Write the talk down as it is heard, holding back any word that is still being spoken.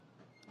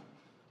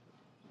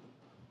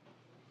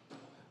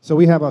So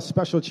we have a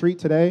special treat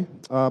today.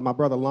 My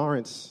brother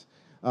Lawrence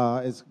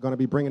is going to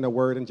be bringing the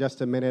word in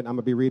just a minute. I'm going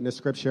to be reading the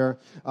scripture.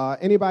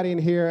 Anybody in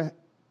here,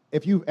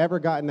 if you've ever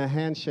gotten a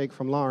handshake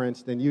from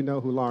Lawrence, then you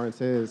know who Lawrence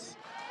is,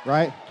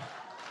 right?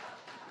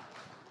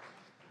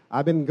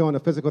 I've been going to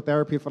physical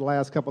therapy for the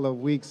last couple of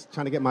weeks,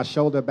 trying to get my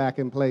shoulder back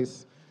in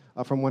place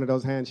from one of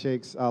those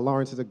handshakes.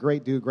 Lawrence is a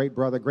great dude, great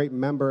brother, great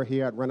member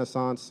here at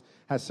Renaissance,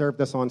 has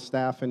served us on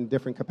staff in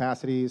different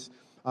capacities.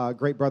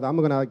 Great brother. I'm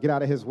going to get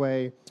out of his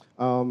way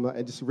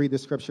and just read the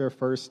scripture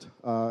first.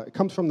 It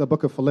comes from the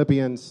book of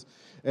Philippians.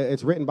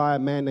 It's written by a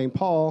man named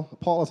Paul.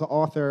 Paul is an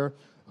author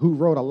who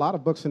wrote a lot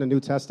of books in the New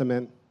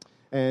Testament,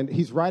 and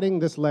he's writing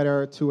this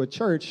letter to a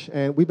church,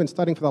 and we've been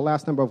studying for the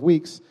last number of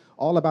weeks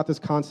all about this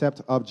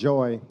concept of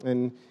joy.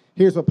 And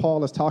here's what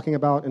Paul is talking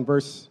about in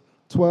verse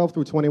 12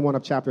 through 21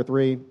 of chapter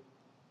 3.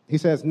 He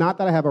says, "Not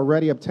that I have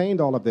already obtained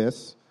all of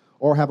this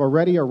or have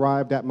already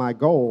arrived at my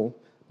goal,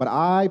 but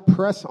I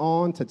press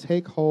on to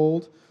take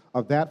hold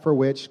of that for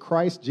which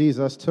Christ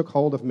Jesus took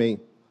hold of me.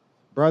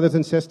 Brothers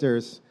and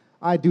sisters,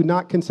 I do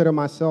not consider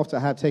myself to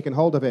have taken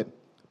hold of it,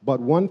 but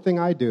one thing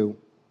I do,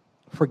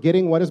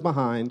 forgetting what is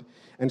behind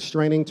and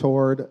straining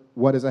toward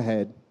what is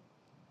ahead.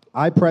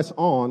 I press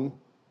on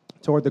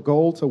toward the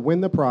goal to win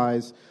the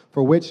prize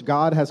for which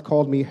God has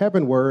called me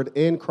heavenward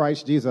in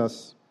Christ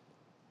Jesus.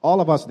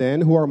 All of us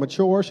then who are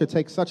mature should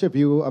take such a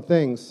view of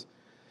things.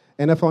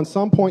 And if on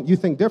some point you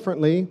think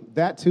differently,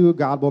 that too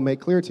God will make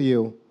clear to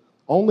you.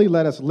 Only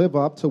let us live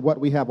up to what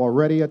we have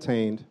already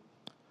attained.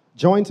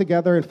 Join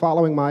together in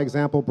following my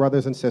example,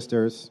 brothers and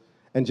sisters.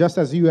 And just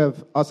as you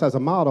have us as a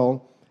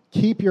model,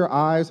 keep your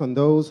eyes on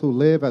those who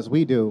live as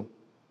we do.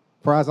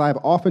 For as I have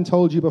often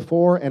told you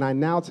before, and I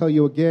now tell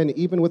you again,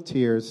 even with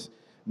tears,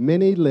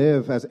 many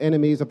live as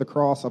enemies of the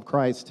cross of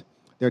Christ.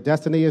 Their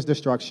destiny is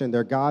destruction,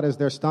 their God is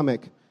their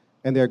stomach,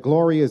 and their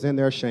glory is in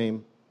their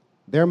shame.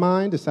 Their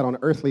mind is set on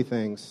earthly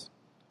things,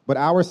 but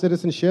our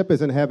citizenship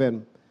is in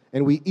heaven,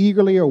 and we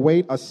eagerly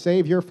await a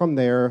Savior from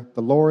there,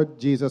 the Lord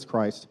Jesus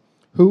Christ,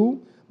 who,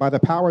 by the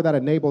power that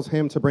enables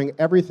him to bring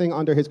everything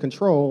under his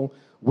control,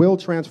 will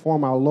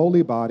transform our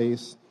lowly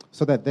bodies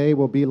so that they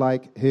will be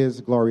like his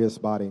glorious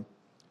body."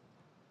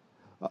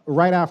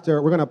 Right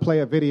after, we're going to play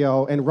a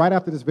video, and right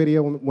after this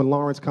video, when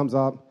Lawrence comes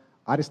up,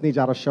 I just need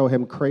y'all to show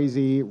him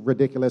crazy,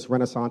 ridiculous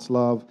Renaissance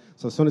love.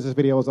 So as soon as this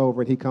video is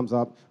over and he comes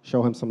up,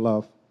 show him some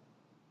love.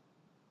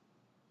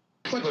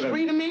 What's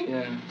free to me?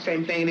 Yeah.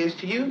 Same thing it is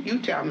to you. You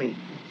tell me.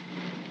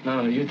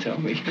 No, you tell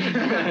me.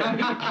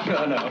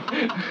 No.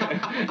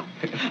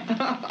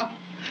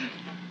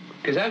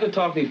 Because I could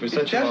talk to you for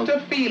such a long... It's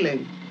just a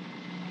feeling.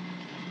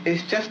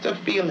 It's just a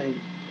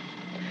feeling.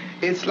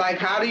 It's like,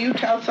 how do you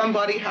tell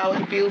somebody how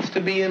it feels to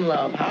be in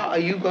love? How are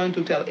you going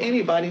to tell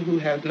anybody who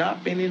has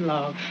not been in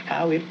love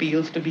how it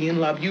feels to be in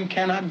love? You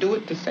cannot do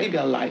it to save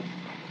your life.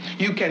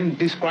 You can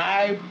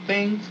describe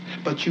things,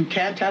 but you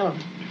can't tell them.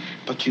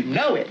 But you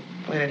know it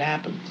when it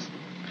happens.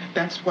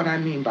 That's what I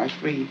mean by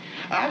free.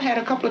 I've had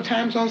a couple of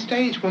times on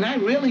stage when I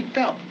really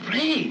felt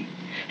free.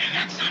 And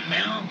that's something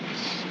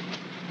else.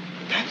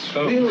 That's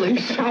really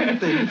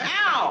something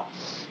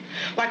else.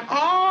 Like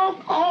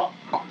I'll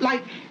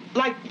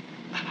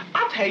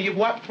tell you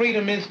what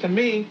freedom is to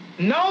me.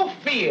 No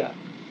fear.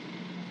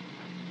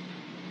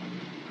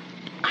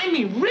 I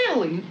mean,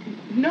 really,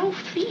 no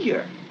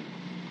fear.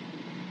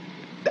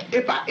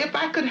 If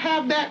I could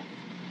have that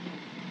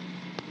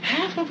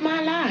half of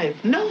my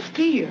life, no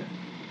fear.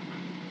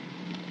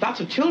 Lots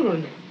of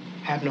children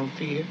have no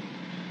fear.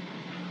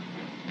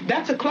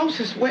 That's the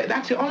closest way,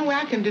 that's the only way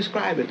I can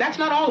describe it. That's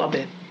not all of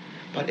it,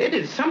 but it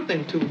is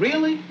something to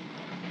really,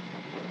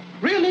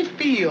 really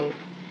feel.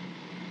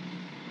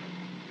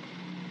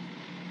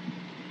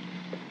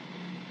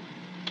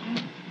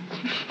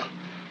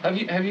 Have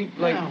you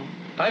like, No.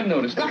 I've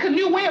noticed Like a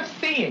new way of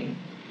seeing.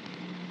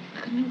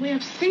 Like a new way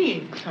of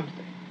seeing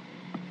something.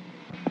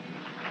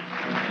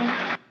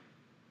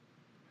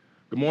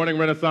 Good morning,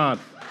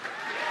 Renaissance.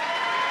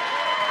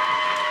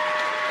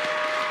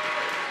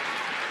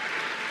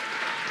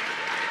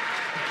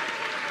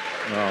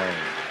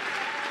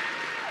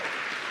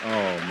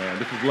 Oh man,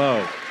 this is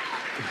love.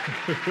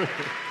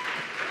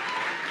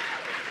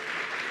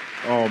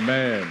 Oh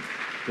man,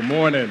 good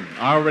morning.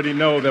 I already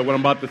know that what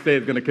I'm about to say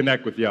is going to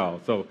connect with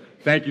y'all, so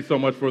thank you so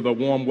much for the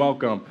warm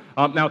welcome.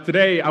 Now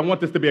today, I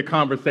want this to be a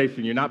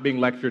conversation. You're not being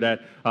lectured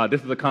at.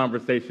 This is a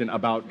conversation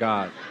about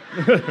God.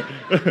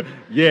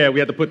 Yeah, we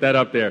had to put that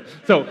up there.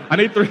 So I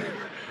need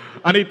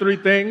three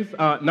things.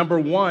 Number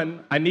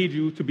one, I need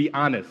you to be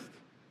honest.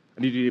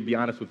 I need you to be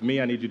honest with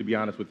me. I need you to be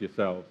honest with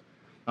yourselves.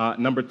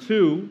 Number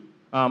two,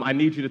 I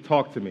need you to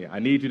talk to me. I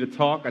need you to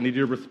talk. I need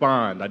you to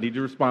respond. I need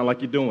you to respond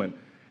like you're doing.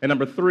 And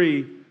number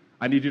three,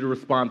 I need you to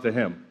respond to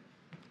him.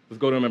 Let's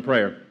go to him in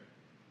prayer.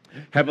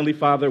 Heavenly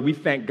Father, we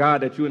thank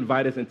God that you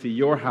invite us into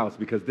your house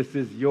because this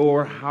is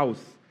your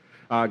house.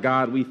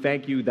 God, we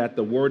thank you that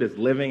the word is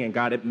living and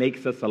God, it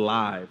makes us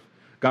alive.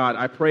 God,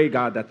 I pray,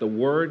 God, that the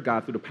word,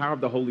 God, through the power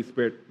of the Holy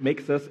Spirit,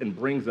 makes us and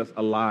brings us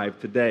alive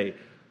today.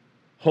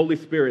 Holy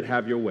Spirit,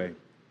 have your way.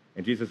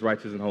 In Jesus'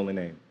 righteous and holy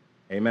name,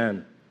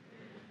 amen.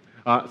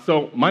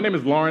 So my name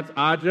is Lawrence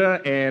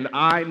Aja, and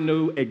I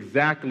knew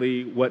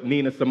exactly what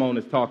Nina Simone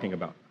is talking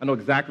about. I know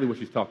exactly what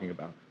she's talking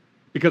about.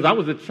 Because I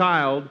was a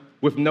child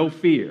with no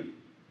fear.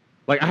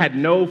 Like, I had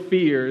no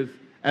fears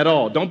at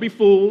all. Don't be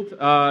fooled.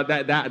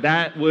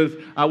 I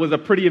was a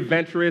pretty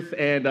adventurous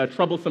and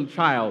troublesome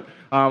child.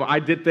 I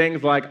did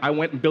things like I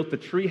went and built a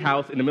tree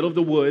house in the middle of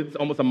the woods,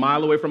 almost a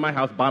mile away from my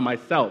house, by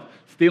myself,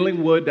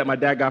 stealing wood that my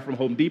dad got from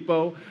Home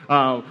Depot.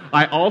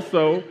 I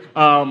also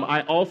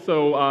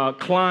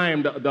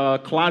climbed the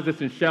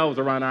closets and shelves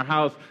around our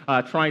house,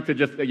 trying to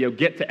just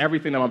get to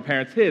everything that my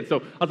parents hid.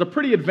 So I was a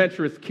pretty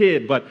adventurous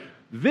kid, but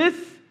this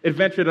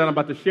adventure that I'm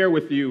about to share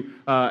with you,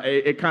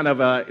 it kind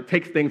of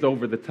takes things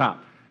over the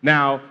top.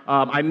 Now,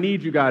 I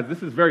need you guys,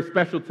 this is very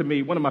special to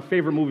me, one of my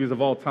favorite movies of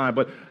all time,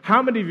 but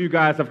how many of you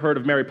guys have heard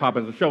of Mary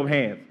Poppins? A show of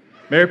hands.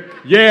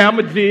 Yeah, I'm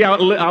a G.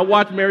 I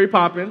watch Mary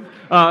Poppins.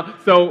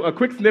 So a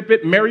quick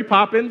snippet, Mary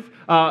Poppins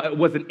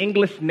was an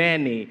English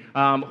nanny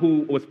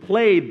who was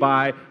played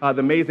by the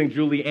amazing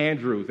Julie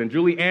Andrews. And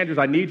Julie Andrews,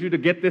 I need you to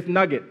get this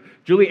nugget.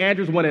 Julie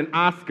Andrews won an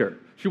Oscar.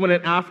 She won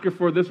an Oscar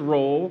for this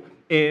role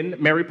in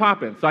Mary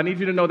Poppins. So I need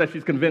you to know that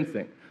she's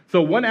convincing.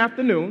 So one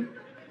afternoon,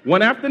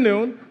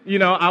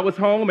 I was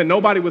home and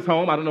nobody was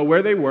home. I don't know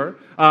where they were.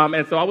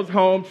 And so I was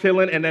home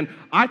chilling, and then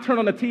I turned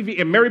on the TV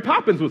and Mary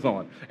Poppins was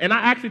on. And I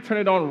actually turned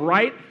it on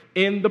right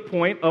in the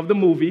point of the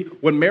movie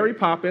when Mary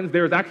Poppins,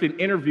 there's actually an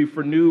interview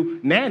for new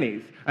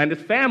nannies and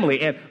this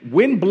family, and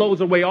wind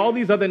blows away all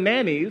these other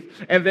nannies,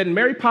 and then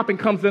Mary Poppins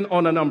comes in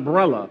on an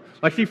umbrella.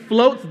 Like, she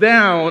floats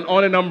down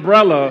on an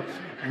umbrella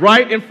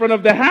right in front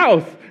of the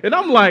house. And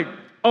I'm like,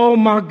 oh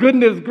my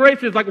goodness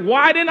gracious, like,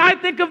 why didn't I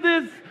think of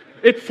this?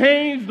 It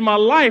changed my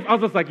life. I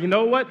was just like, you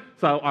know what?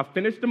 So I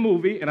finished the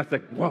movie, and I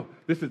said, whoa,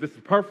 this is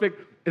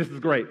perfect. This is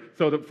great.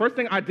 So the first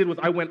thing I did was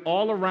I went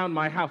all around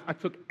my house. I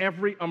took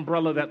every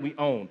umbrella that we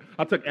owned.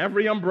 I took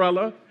every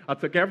umbrella,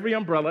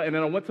 and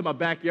then I went to my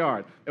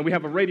backyard, and we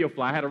have a radio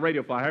fly. I had a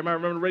radio fly. I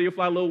remember the radio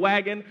fly, a little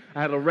wagon.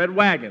 I had a red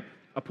wagon.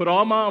 I put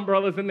all my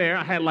umbrellas in there.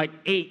 I had like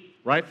 8.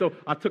 Right? So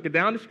I took it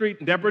down the street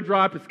in Deborah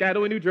Drive,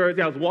 Piscataway, New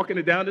Jersey. I was walking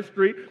it down the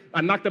street. I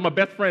knocked at my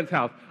best friend's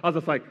house. I was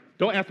just like,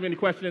 don't ask me any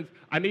questions.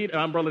 I need an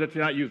umbrella that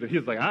you're not using. He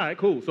was like, all right,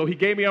 cool. So he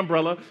gave me an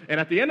umbrella, and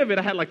at the end of it,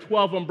 I had like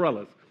 12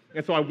 umbrellas.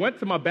 And so I went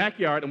to my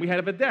backyard, and we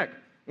had a deck.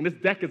 And this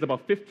deck is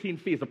about 15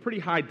 feet. It's a pretty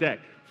high deck,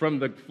 from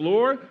the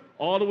floor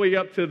all the way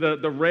up to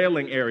the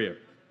railing area.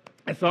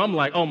 And so I'm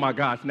like, oh my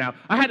gosh. Now,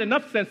 I had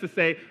enough sense to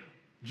say,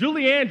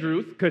 Julie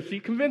Andrews, because she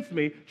convinced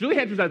me, Julie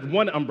Andrews has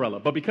one umbrella,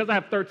 but because I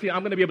have 13, I'm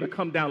going to be able to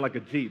come down like a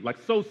Jeep, like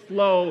so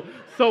slow,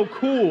 so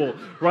cool,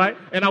 right?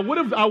 And I would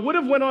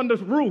have went on this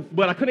roof,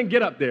 but I couldn't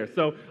get up there.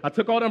 So I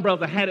took all the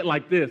umbrellas, I had it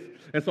like this.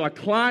 And so I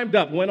climbed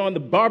up, went on the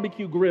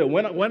barbecue grill,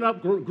 went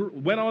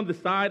on the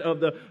side of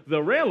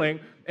the railing,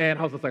 and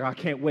I was just like, I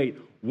can't wait.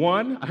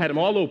 1, I had them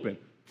all open.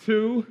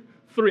 2,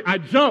 3, I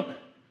jump.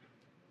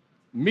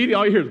 Immediately,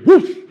 all you hear is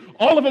whoosh.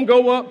 All of them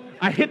go up.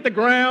 I hit the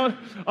ground.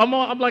 I'm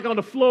like on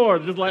the floor,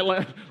 just like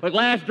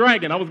Last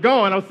Dragon. I was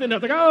sitting there, I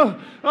was like,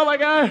 oh my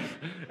gosh.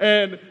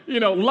 And,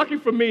 lucky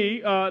for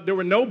me, there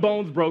were no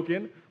bones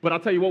broken, but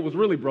I'll tell you what was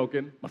really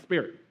broken, my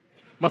spirit.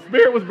 My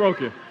spirit was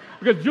broken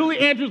because Julie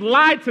Andrews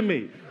lied to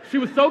me. She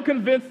was so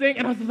convincing,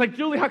 and I was just like,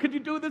 Julie, how could you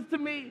do this to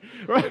me?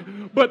 Right?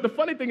 But the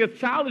funny thing is,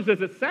 childish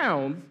as it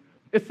sounds,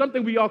 it's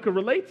something we all could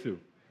relate to.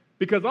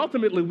 Because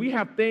ultimately, we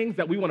have things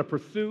that we want to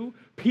pursue,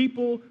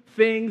 people,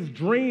 things,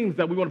 dreams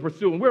that we want to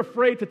pursue. And we're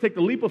afraid to take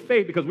the leap of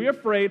faith because we're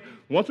afraid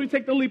once we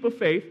take the leap of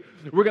faith,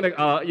 we're going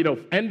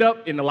to end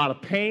up in a lot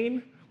of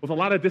pain, with a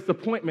lot of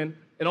disappointment,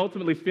 and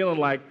ultimately feeling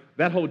like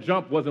that whole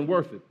jump wasn't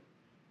worth it.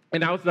 And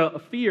now it's a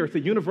fear, it's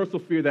a universal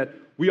fear that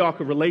we all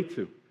could relate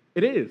to.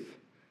 It is.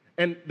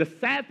 And the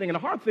sad thing and the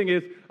hard thing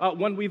is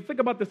when we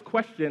think about this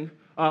question,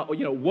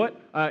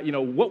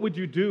 what would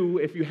you do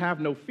if you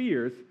have no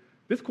fears?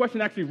 This question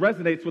actually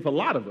resonates with a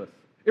lot of us.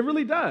 It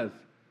really does.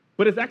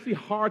 But it's actually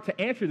hard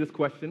to answer this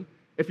question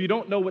if you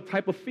don't know what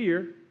type of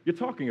fear you're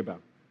talking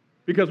about.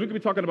 Because we could be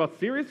talking about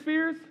serious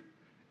fears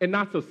and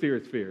not so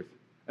serious fears.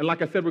 And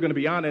like I said, we're going to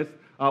be honest.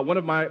 One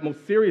of my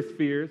most serious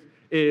fears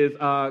is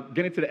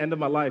getting to the end of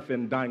my life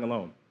and dying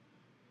alone.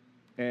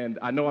 And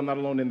I know I'm not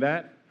alone in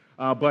that.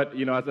 But,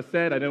 as I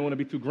said, I didn't want to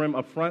be too grim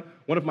up front.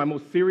 One of my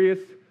most serious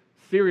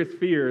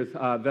fears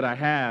that I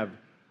have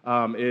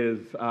is...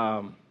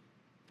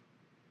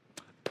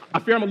 I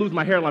fear I'm going to lose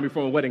my hairline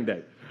before my wedding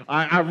day.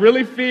 I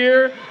really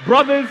fear,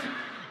 brothers,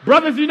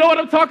 you know what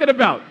I'm talking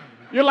about.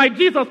 You're like,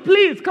 Jesus,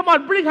 please, come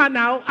on, bring her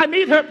now. I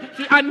need her.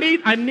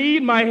 I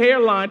need my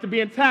hairline to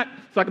be intact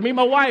so I can meet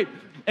my wife.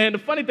 And the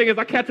funny thing is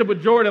I catch up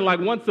with Jordan like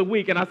once a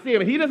week, and I see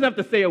him, and he doesn't have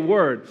to say a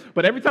word.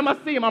 But every time I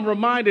see him, I'm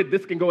reminded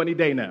this can go any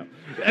day now.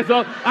 And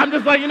so I'm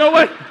just like, you know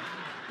what?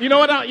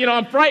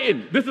 I'm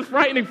frightened. This is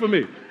frightening for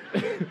me.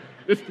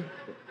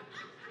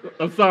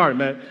 I'm sorry,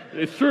 man.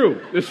 It's true.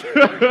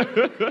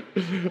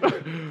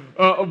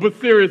 But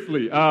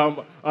seriously,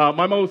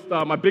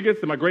 my biggest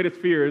and my greatest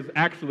fears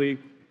actually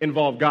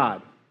involve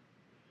God.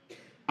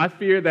 I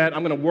fear that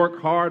I'm going to work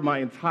hard my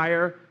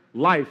entire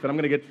life, and I'm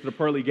going to get to the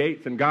pearly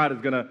gates, and God is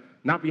going to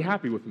not be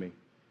happy with me.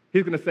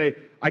 He's going to say,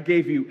 I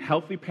gave you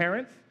healthy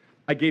parents,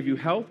 I gave you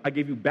health, I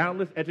gave you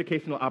boundless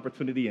educational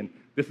opportunity, and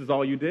this is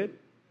all you did?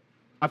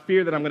 I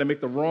fear that I'm going to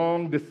make the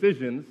wrong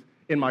decisions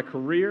in my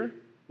career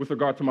with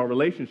regard to my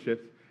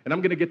relationships, and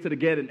I'm going to get to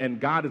the end, and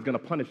God is going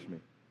to punish me.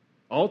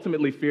 I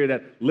ultimately fear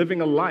that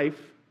living a life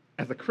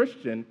as a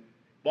Christian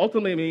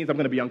ultimately means I'm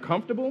going to be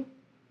uncomfortable,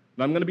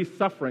 and I'm going to be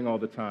suffering all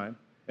the time,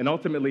 and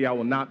ultimately I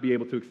will not be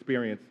able to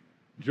experience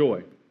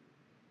joy.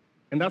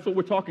 And that's what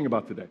we're talking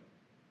about today.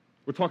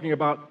 We're talking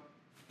about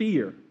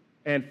fear,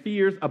 and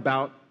fears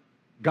about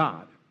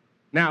God.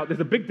 Now, there's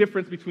a big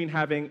difference between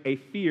having a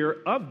fear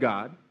of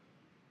God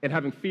and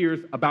having fears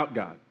about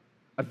God.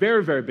 A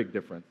very, very big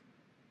difference.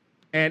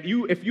 And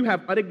if you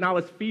have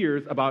unacknowledged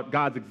fears about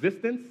God's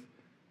existence,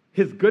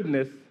 His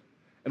goodness,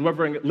 and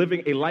whether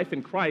living a life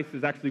in Christ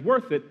is actually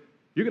worth it,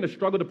 you're going to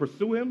struggle to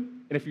pursue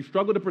Him. And if you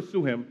struggle to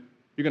pursue Him,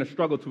 you're going to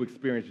struggle to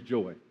experience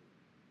joy.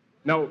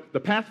 Now,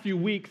 the past few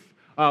weeks,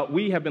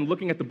 we have been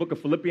looking at the book of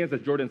Philippians,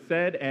 as Jordan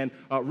said, and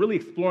really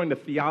exploring the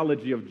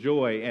theology of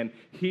joy. And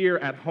here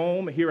at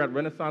home, here at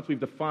Renaissance, we've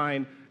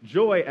defined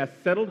joy as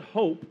settled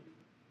hope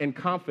and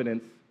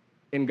confidence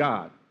in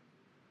God.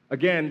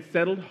 Again,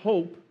 settled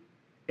hope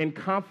and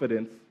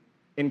confidence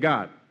in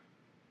God.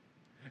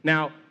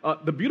 Now,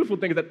 the beautiful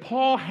thing is that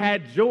Paul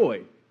had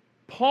joy.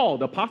 Paul,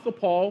 the Apostle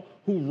Paul,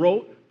 who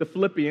wrote the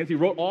Philippians, he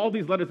wrote all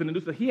these letters in the New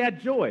Testament, he had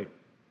joy.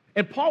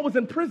 And Paul was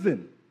in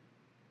prison.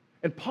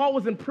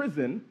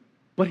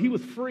 But he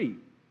was free.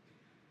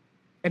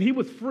 And he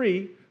was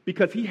free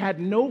because he had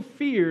no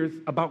fears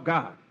about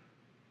God.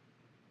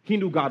 He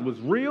knew God was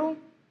real,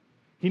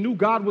 he knew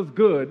God was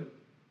good,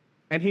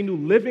 and he knew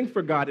living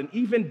for God and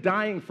even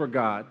dying for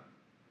God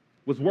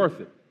was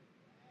worth it.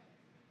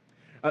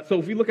 So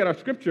if we look at our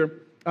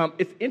scripture,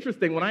 it's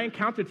interesting. When I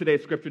encountered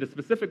today's scripture, the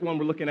specific one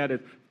we're looking at is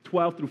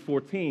 12 through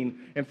 14.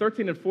 And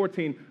 13 and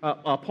 14,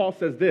 Paul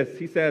says this.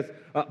 He says,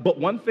 but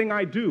one thing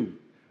I do,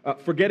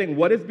 forgetting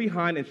what is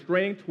behind and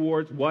straining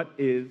towards what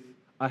is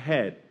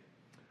ahead.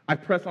 I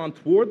press on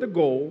toward the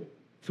goal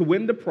to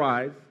win the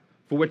prize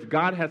for which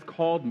God has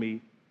called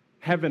me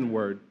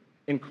heavenward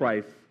in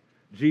Christ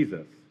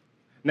Jesus.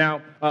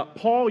 Now,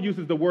 Paul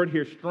uses the word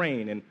here,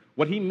 strain, and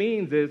what he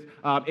means is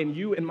in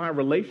you and my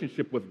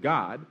relationship with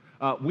God,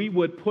 we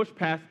would push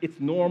past its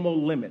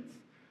normal limits.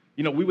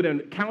 You know, we would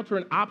encounter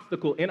an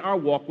obstacle in our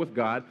walk with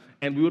God,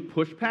 and we would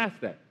push past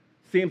that.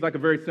 Seems like a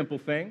very simple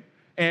thing.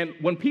 And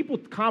when people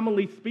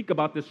commonly speak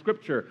about this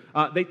scripture,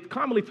 they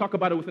commonly talk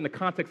about it within the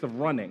context of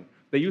running.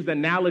 They use the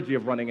analogy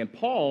of running. And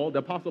Paul, the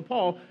Apostle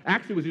Paul,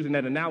 actually was using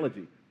that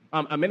analogy.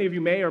 Many of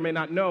you may or may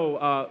not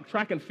know,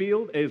 track and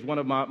field is one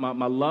of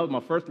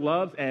my first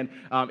loves, and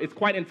it's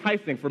quite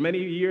enticing. For many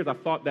years, I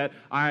thought that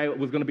I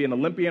was going to be an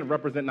Olympian,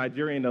 represent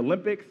Nigeria in the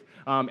Olympics,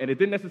 and it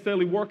didn't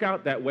necessarily work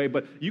out that way,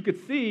 but you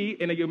could see,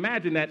 and you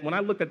imagine that when I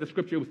looked at the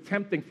scripture, it was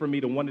tempting for me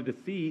to wanted to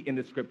see in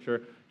the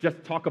scripture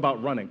just talk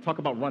about running, talk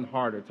about run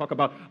harder, talk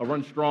about a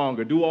run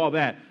stronger, do all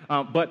that.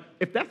 But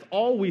if that's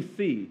all we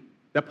see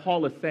that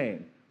Paul is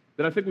saying,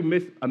 then I think we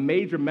miss a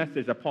major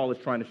message that Paul is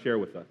trying to share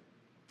with us.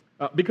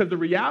 Because the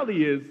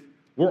reality is,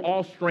 we're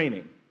all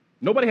straining.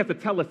 Nobody has to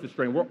tell us to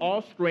strain. We're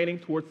all straining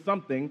towards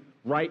something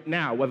right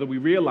now, whether we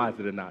realize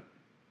it or not.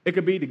 It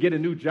could be to get a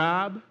new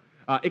job.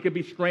 It could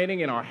be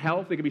straining in our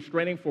health. It could be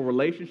straining for a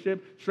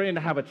relationship, straining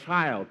to have a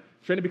child,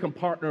 straining to become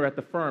partner at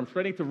the firm,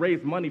 straining to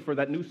raise money for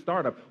that new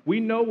startup. We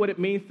know what it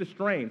means to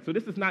strain, so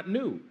this is not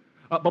new.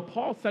 But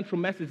Paul's central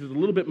message is a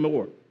little bit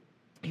more.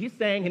 He's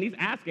saying, and he's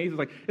asking, he's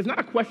like, it's not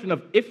a question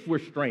of if we're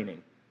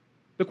straining.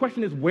 The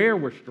question is where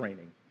we're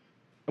straining.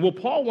 And what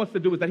Paul wants to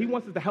do is that he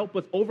wants us to help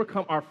us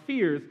overcome our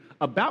fears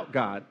about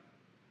God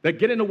that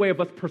get in the way of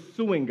us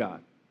pursuing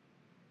God.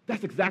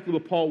 That's exactly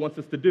what Paul wants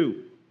us to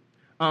do.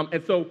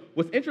 And so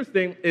what's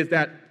interesting is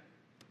that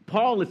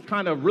Paul is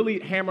kind of really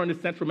hammering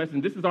this central message,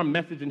 and this is our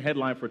message and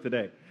headline for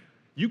today.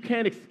 You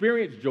can't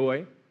experience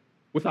joy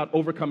without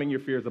overcoming your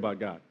fears about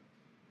God.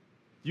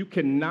 You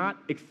cannot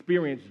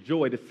experience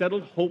joy, the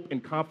settled hope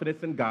and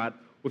confidence in God,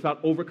 without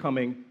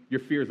overcoming your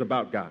fears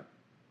about God.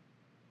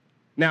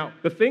 Now,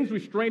 the things we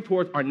strain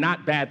towards are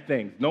not bad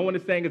things. No one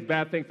is saying it's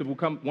bad things to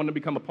want to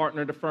become a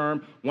partner in the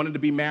firm, wanting to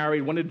be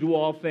married, wanting to do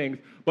all things.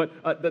 But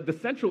the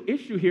central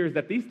issue here is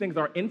that these things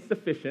are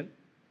insufficient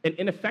and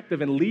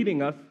ineffective in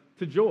leading us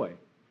to joy.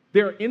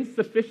 They're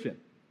insufficient,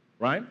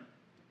 right?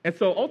 And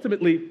so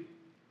ultimately,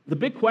 the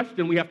big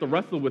question we have to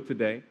wrestle with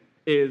today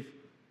is,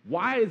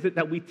 why is it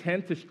that we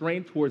tend to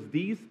strain towards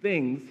these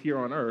things here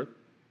on earth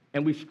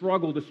and we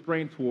struggle to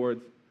strain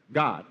towards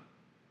God?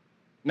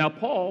 Now,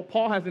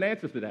 Paul has an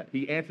answer to that.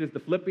 He answers the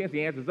Philippians,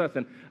 he answers us,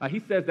 and he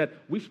says that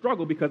we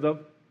struggle because of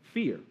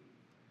fear.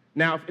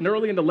 Now,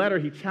 early in the letter,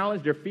 he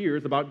challenged their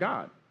fears about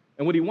God.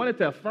 And what he wanted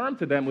to affirm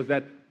to them was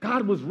that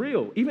God was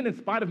real. Even in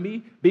spite of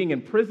me being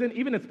in prison,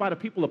 even in spite of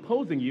people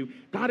opposing you,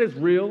 God is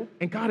real,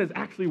 and God is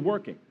actually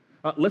working.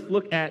 Let's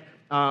look at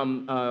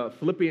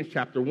Philippians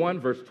chapter 1,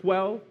 verse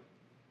 12.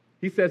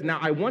 He says, now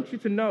I want you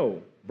to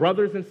know,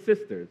 brothers and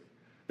sisters,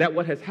 that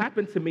what has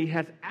happened to me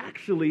has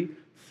actually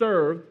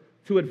served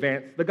to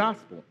advance the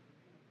gospel.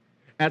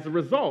 As a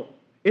result,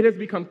 It has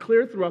become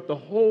clear throughout the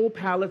whole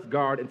palace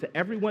guard and to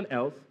everyone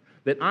else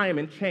that I am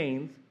in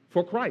chains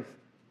for Christ.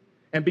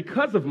 And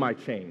because of my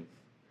chains,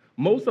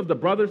 most of the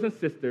brothers and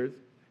sisters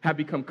have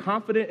become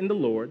confident in the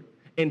Lord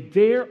and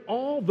dare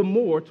all the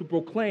more to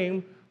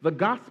proclaim the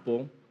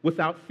gospel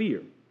without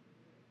fear.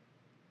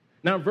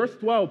 Now, in verse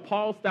 12,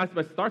 Paul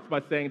starts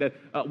by saying that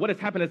what has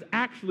happened has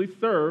actually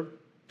served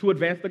to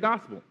advance the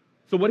gospel.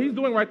 So what he's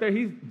doing right there,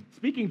 he's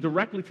speaking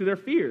directly to their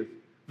fears,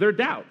 their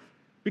doubts.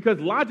 Because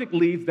logic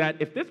leads that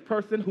if this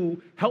person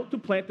who helped to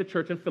plant the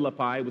church in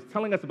Philippi was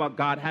telling us about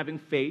God having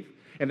faith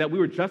and that we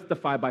were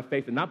justified by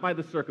faith and not by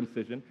the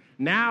circumcision,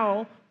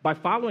 now by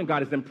following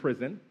God is in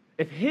prison,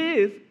 if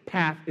his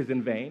path is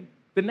in vain,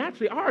 then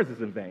naturally ours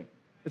is in vain.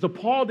 And so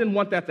Paul didn't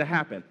want that to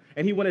happen,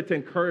 and he wanted to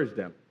encourage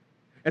them.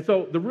 And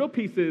so the real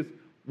piece is,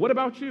 what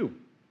about you?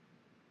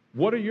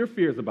 What are your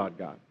fears about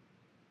God?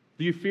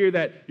 Do you fear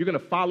that you're going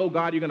to follow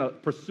God, you're going to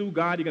pursue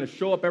God, you're going to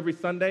show up every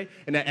Sunday,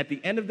 and that at the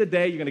end of the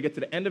day, you're going to get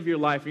to the end of your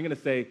life, and you're going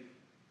to say,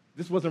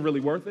 this wasn't really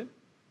worth it?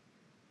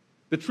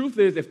 The truth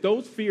is, if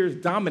those fears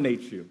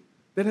dominate you,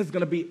 then it's going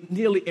to be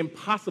nearly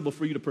impossible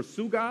for you to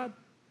pursue God.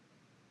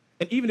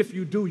 And even if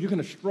you do, you're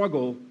going to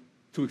struggle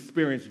to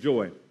experience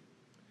joy.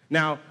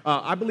 Now,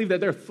 I believe that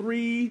there are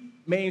three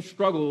main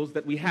struggles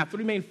that we have,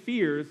 three main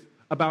fears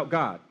about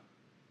God.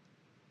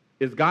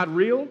 Is God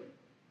real?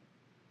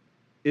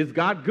 Is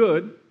God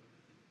good?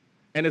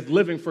 And is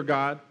living for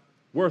God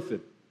worth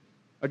it?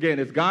 Again,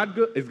 is God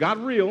good? Is God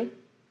real?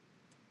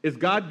 Is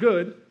God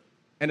good?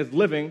 And is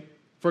living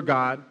for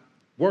God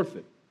worth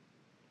it?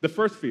 The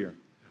first fear,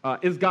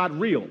 is God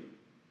real?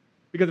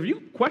 Because if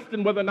you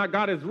question whether or not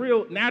God is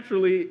real,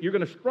 naturally you're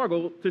going to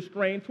struggle to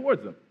strain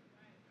towards him.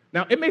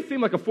 Now, it may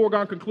seem like a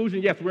foregone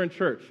conclusion. Yes, we're in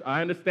church.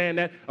 I understand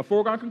that, a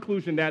foregone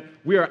conclusion that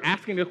we are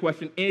asking the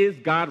question, is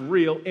God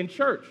real in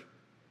church?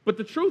 But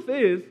the truth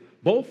is,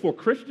 both for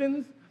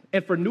Christians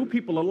and for new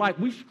people alike,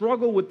 we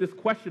struggle with this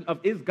question of,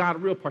 is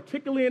God real,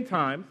 particularly in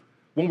times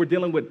when we're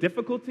dealing with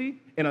difficulty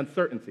and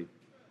uncertainty.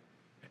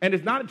 And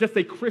it's not just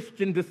a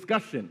Christian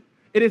discussion.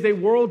 It is a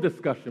world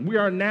discussion. We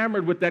are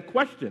enamored with that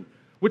question,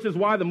 which is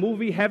why the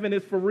movie Heaven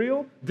is for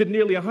Real did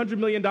nearly $100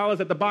 million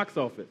at the box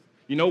office.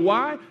 You know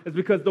why? It's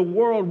because the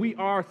world, we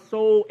are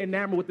so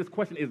enamored with this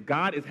question,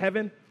 is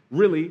heaven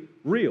really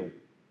real?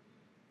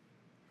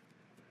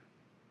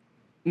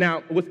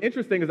 Now, what's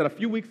interesting is that a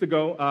few weeks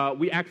ago,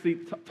 we actually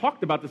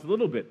talked about this a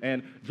little bit,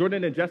 and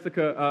Jordan and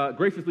Jessica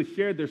graciously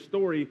shared their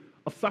story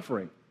of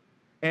suffering.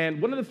 And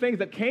one of the things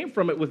that came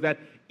from it was that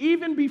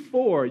even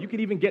before you could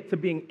even get to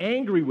being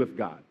angry with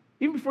God,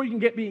 even before you can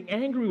get being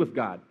angry with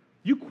God,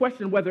 you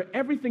question whether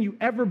everything you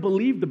ever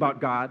believed about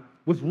God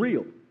was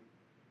real,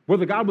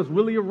 whether God was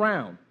really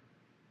around,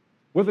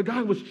 whether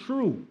God was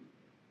true.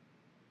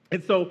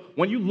 And so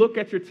when you look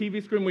at your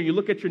TV screen, when you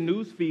look at your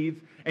news feeds,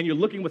 and you're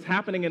looking what's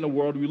happening in the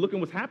world, you're looking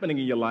what's happening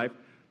in your life,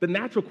 the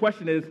natural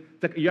question is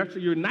that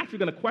you're naturally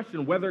going to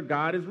question whether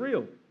God is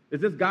real. Is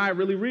this guy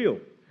really real?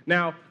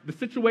 Now, the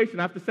situation,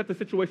 I have to set the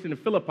situation in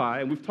Philippi,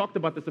 and we've talked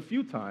about this a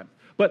few times,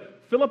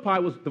 but Philippi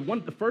was one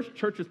of the first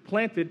churches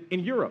planted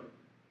in Europe.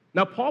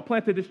 Now, Paul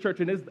planted this church,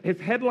 and his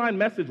headline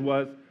message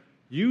was,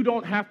 you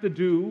don't have to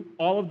do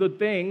all of the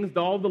things,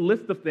 all the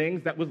list of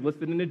things that was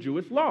listed in the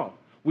Jewish law.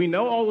 We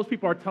know all those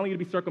people are telling you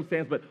to be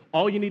circumcised, but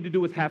all you need to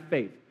do is have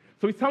faith.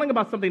 So he's telling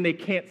about something they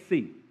can't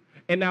see.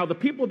 And now the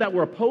people that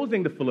were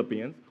opposing the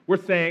Philippians were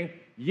saying,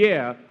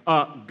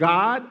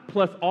 God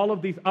plus all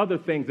of these other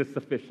things is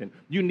sufficient.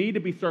 You need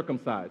to be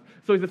circumcised.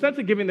 So he's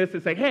essentially giving this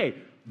to say, hey,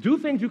 do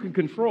things you can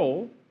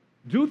control,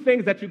 do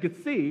things that you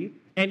can see,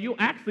 and you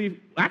actually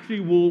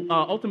will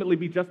ultimately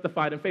be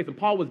justified in faith. And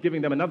Paul was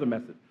giving them another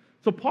message.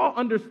 So Paul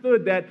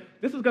understood that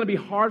this was going to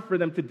be hard for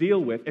them to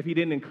deal with if he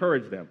didn't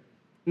encourage them.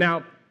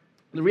 Now,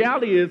 the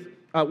reality is,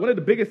 one of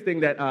the biggest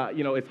things that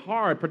is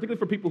hard, particularly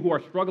for people who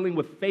are struggling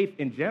with faith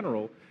in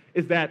general,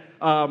 is that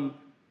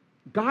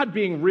God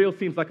being real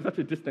seems like such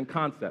a distant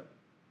concept.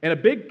 And a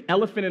big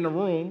elephant in the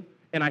room,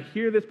 and I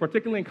hear this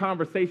particularly in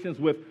conversations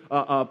with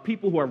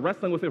people who are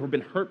wrestling with it, who have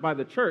been hurt by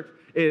the church,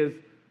 is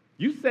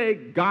you say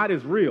God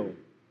is real.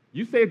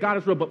 You say God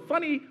is real, but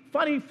funny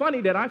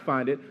that I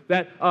find it,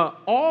 that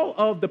all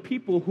of the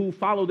people who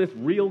follow this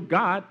real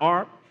God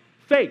are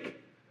fake.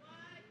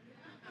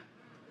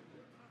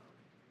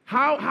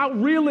 How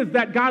real is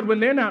that God when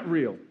they're not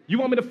real? You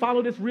want me to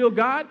follow this real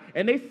God?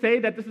 And they say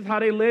that this is how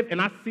they live,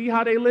 and I see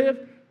how they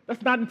live?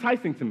 That's not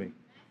enticing to me,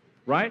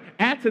 right?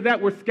 Add to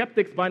that, we're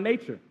skeptics by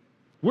nature.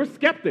 We're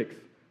skeptics.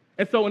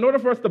 And so in order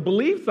for us to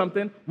believe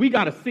something, we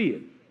got to see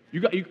it.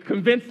 You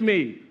convince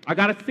me. I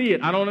got to see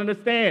it. I don't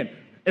understand.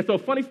 And so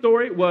funny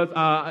story was,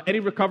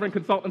 any recovering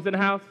consultants in the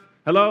house?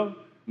 Hello?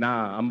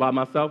 Nah, I'm by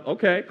myself.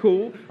 Okay,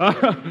 cool.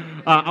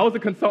 I was a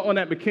consultant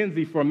at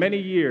McKinsey for many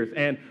years,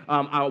 and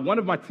one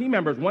of my team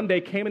members one day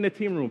came in the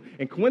team room,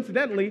 and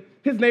coincidentally,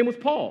 his name was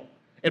Paul.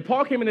 And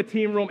Paul came in the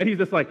team room, and he's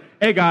just like,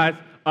 hey, guys,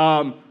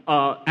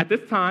 at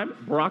this time,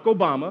 Barack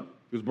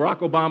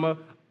Obama,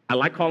 I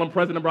like calling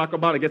President Barack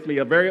Obama. It gets me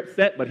very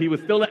upset, but he was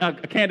still a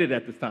candidate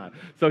at this time.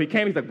 So he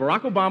came, he's like,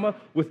 Barack Obama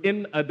was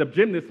in the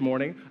gym this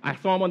morning. I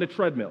saw him on the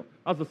treadmill.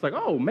 I was just like,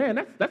 oh,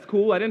 man, that's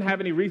cool. I didn't have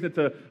any reason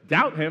to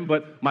doubt him,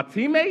 but my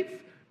teammates,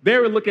 they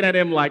were looking at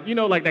him like,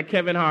 like that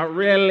Kevin Hart,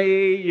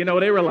 really?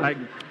 They were like,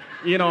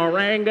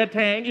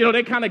 orangutan.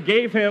 They kind of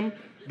gave him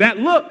that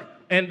look.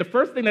 And the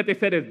first thing that they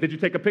said is, did you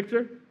take a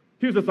picture?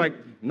 He was just like,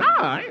 nah,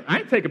 I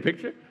ain't take a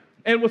picture.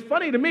 And what's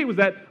funny to me was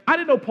that I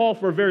didn't know Paul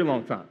for a very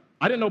long time.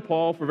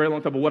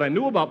 But what I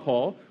knew about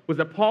Paul was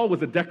that Paul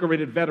was a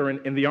decorated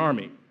veteran in the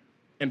army.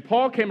 And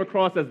Paul came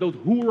across as those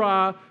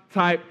hoorah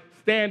type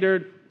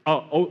standard,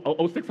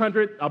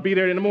 0600, I'll be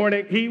there in the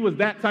morning. He was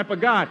that type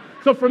of guy.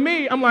 So for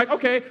me, I'm like,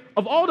 okay,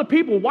 of all the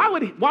people, why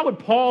would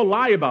Paul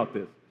lie about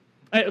this?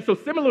 And so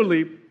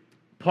similarly,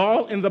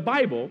 Paul in the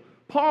Bible,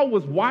 Paul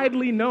was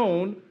widely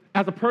known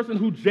as a person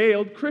who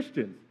jailed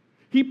Christians.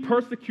 He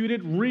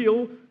persecuted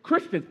real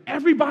Christians.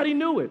 Everybody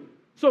knew it.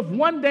 So if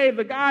one day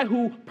the guy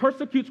who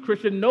persecutes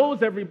Christians knows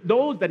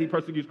that he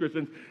persecutes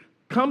Christians,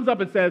 comes up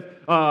and says,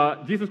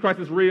 Jesus Christ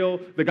is real,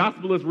 the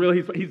gospel is real,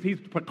 he's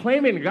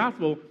proclaiming the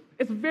gospel,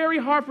 it's very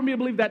hard for me to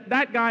believe that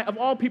that guy, of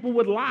all people,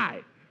 would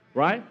lie,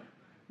 right?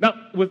 Now,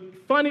 what's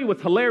funny,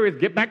 what's hilarious,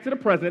 get back to the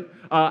present.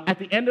 At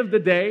the end of the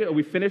day,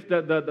 we finished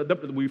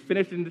we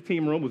finished in the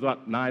team room. It was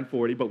about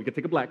 9:40, but we could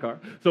take a black car.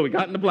 So we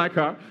got in the black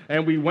car,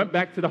 and we went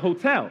back to the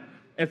hotel.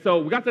 And so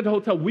we got to the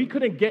hotel. We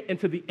couldn't get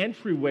into the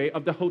entryway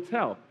of the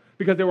hotel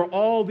because there were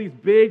all these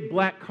big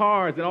black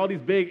cars and all these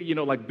big,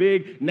 like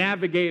big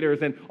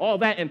navigators and all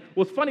that. And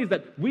what's funny is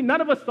that none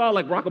of us saw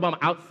like Barack Obama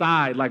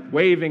outside, like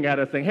waving at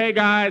us saying, hey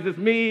guys, it's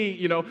me.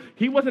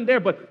 He wasn't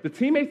there, but the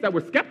teammates that were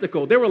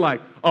skeptical, they were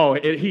like,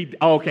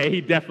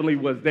 he definitely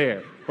was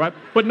there, right?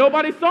 But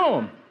nobody saw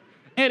him.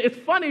 And it's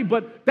funny,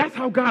 but that's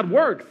how God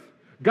works.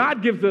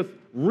 God gives us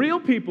real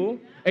people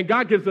and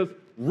God gives us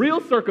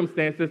real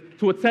circumstances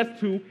to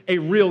attest to a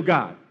real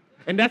God.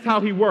 And that's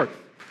how he works.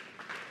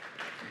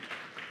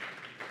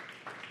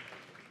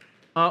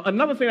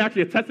 Another thing that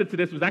actually attested to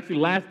this was actually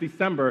last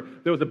December.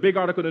 There was a big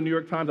article in the New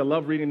York Times. I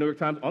love reading the New York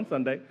Times on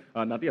Sunday,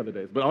 not the other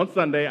days, but on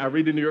Sunday I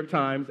read the New York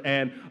Times.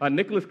 And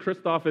Nicholas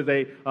Kristof is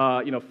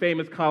a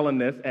famous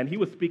columnist, and he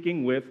was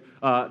speaking with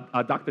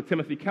Dr.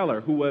 Timothy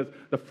Keller, who was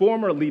the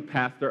former lead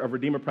pastor of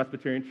Redeemer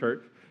Presbyterian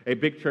Church, a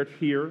big church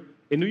here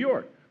in New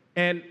York.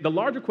 And the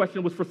larger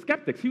question was for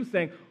skeptics. He was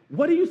saying,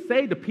 what do you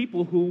say to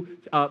people who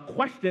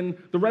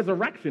question the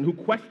resurrection, who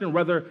question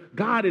whether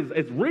God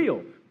is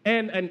real?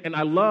 And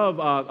I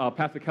love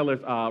Pastor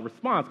Keller's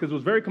response because it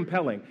was very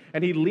compelling.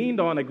 And he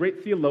leaned on a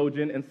great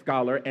theologian and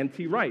scholar,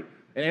 N.T. Wright.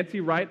 And N.T.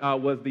 Wright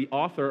was the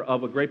author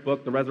of a great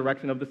book, The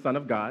Resurrection of the Son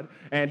of God.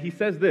 And he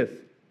says this,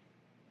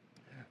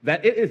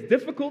 that it is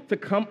difficult to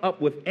come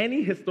up with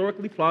any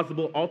historically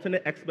plausible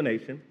alternate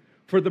explanation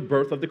for the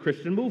birth of the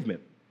Christian movement.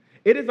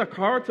 It is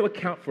hard to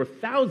account for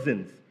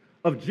thousands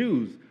of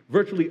Jews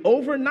virtually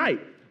overnight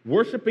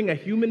worshiping a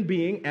human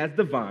being as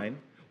divine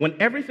when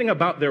everything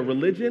about their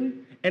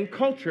religion and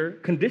culture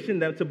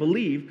conditioned them to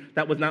believe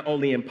that was not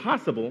only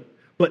impossible,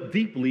 but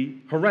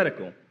deeply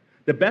heretical.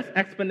 The best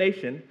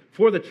explanation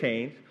for the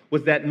change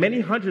was that many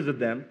hundreds of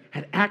them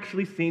had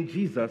actually seen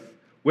Jesus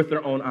with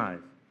their own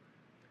eyes.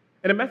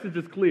 And the message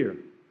is clear.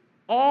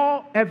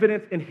 All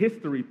evidence in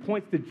history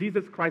points to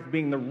Jesus Christ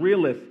being the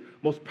realest,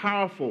 most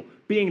powerful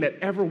being that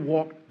ever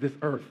walked this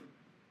earth.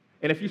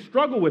 And if you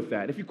struggle with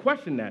that, if you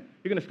question that,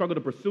 you're going to struggle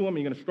to pursue him, and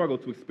you're going to struggle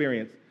to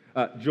experience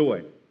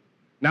joy.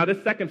 Now,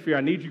 this second fear,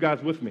 I need you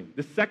guys with me.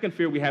 This second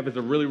fear we have is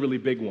a really, really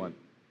big one.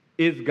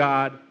 Is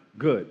God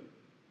good?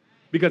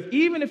 Because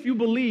even if you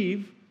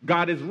believe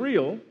God is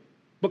real,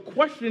 but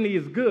questioning he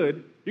is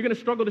good, you're going to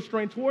struggle to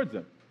strain towards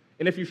him.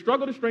 And if you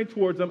struggle to strain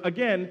towards him,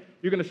 again,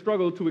 you're going to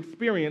struggle to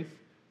experience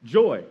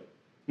joy.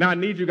 Now, I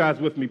need you guys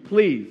with me,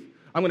 please.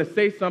 I'm going to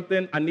say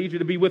something. I need you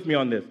to be with me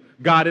on this.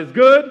 God is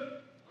good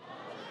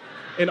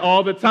and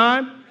all the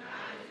time.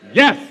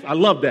 Yes, I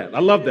love that. I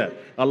love that.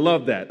 I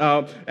love that.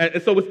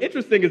 And so what's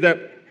interesting is that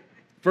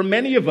for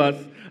many of us,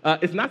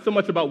 it's not so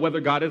much about whether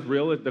God is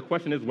real. The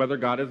question is whether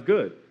God is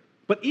good.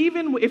 But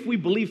even if we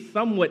believe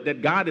somewhat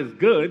that God is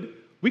good,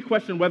 we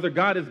question whether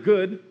God is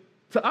good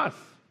to us.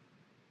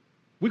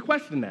 We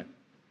question that.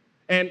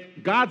 And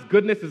God's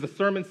goodness is a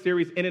sermon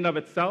series in and of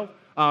itself.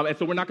 And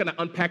so we're not going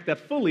to unpack that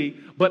fully,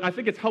 but I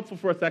think it's helpful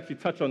for us to actually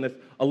touch on this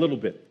a little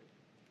bit.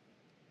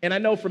 And I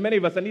know for many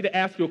of us, I need to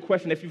ask you a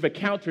question if you've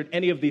encountered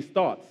any of these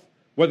thoughts,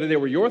 whether they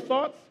were your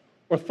thoughts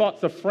or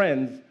thoughts of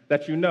friends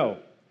that you know.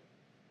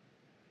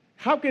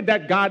 How could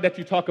that God that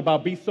you talk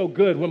about be so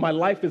good when my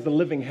life is a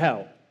living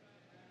hell?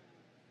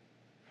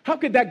 How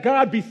could that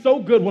God be so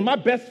good when my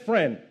best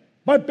friend,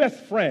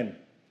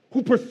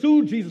 who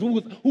pursued Jesus,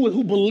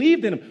 who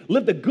believed in him,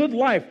 lived a good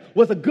life,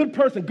 was a good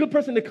person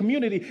in the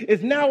community,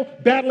 is now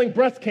battling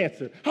breast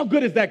cancer? How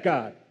good is that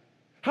God?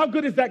 How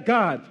good is that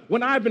God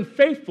when I've been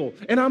faithful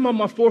and I'm on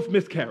my fourth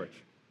miscarriage?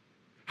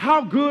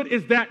 How good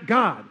is that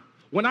God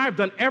when I've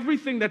done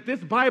everything that this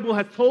Bible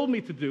has told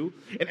me to do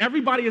and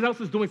everybody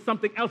else is doing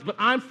something else, but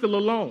I'm still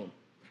alone?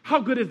 How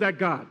good is that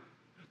God?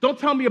 Don't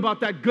tell me about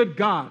that good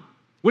God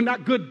When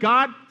that good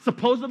God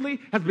supposedly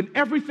has been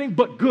everything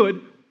but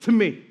good to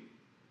me.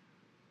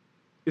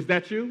 Is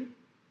that you?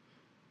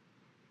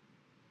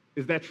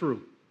 Is that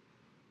true?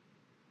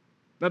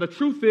 Now, the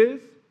truth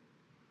is,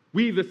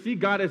 we either see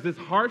God as this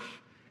harsh,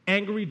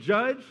 angry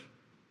judge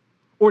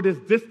or this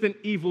distant,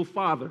 evil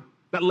father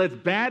that lets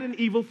bad and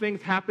evil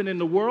things happen in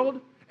the world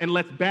and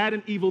lets bad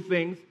and evil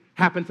things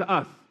happen to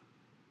us.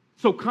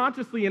 So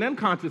consciously and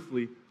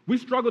unconsciously, we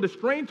struggle to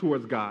strain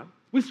towards God.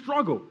 We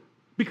struggle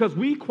because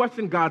we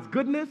question God's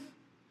goodness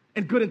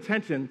and good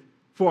intentions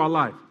for our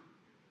life.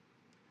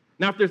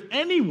 Now, if there's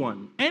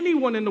anyone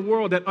in the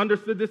world that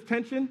understood this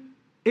tension,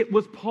 it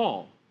was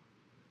Paul.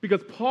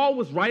 Because Paul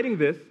was writing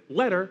this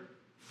letter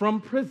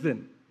from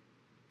prison.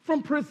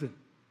 From prison.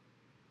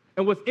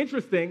 And what's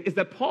interesting is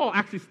that Paul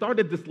actually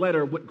started this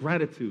letter with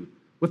gratitude,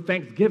 with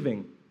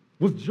thanksgiving,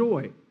 with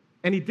joy.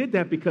 And he did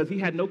that because he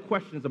had no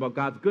questions about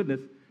God's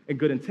goodness and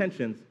good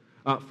intentions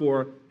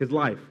for his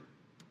life.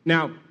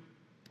 Now,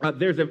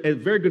 there's a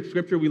very good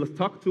scripture. Let's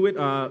talk to it.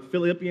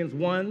 Philippians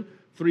 1,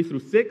 3 through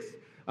 6.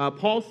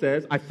 Paul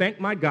says, I thank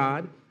my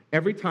God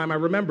every time I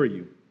remember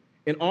you,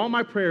 in all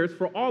my prayers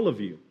for all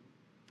of you.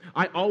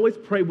 I always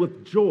pray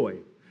with joy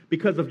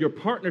because of your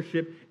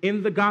partnership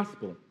in the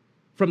gospel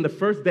from the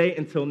first day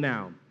until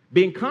now,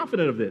 being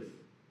confident of this,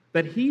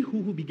 that he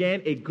who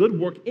began a good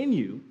work in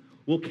you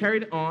will carry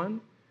it on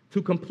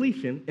to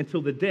completion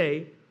until the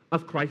day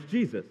of Christ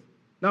Jesus.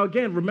 Now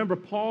again, remember,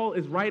 Paul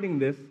is writing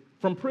this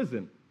from prison.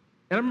 And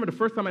I remember the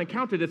first time I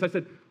encountered this, I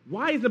said,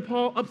 why isn't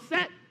Paul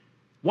upset?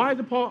 Why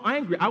isn't Paul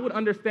angry? I would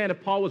understand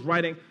if Paul was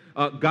writing,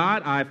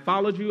 God, I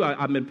followed you,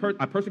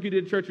 I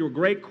persecuted the church, you were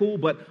great, cool,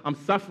 but I'm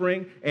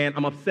suffering and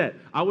I'm upset.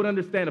 I would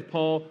understand if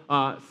Paul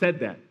said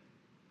that.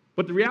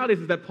 But the reality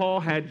is that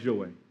Paul had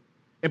joy.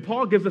 And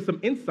Paul gives us some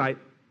insight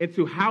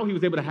into how he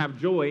was able to have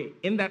joy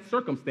in that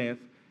circumstance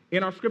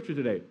in our scripture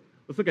today.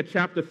 Let's look at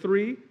chapter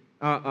 3,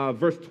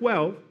 verse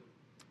 12.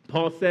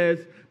 Paul says,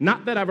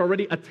 not that I've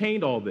already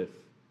attained all this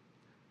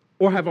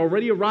or have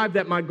already arrived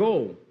at my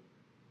goal,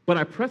 but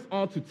I press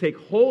on to take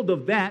hold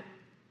of that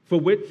for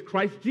which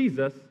Christ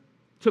Jesus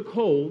took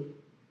hold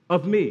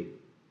of me.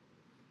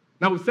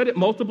 Now, we've said it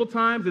multiple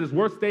times, and it's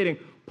worth stating,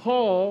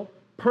 Paul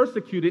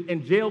persecuted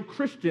and jailed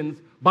Christians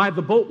by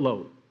the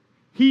boatload.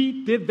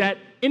 He did that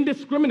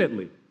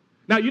indiscriminately.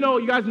 Now,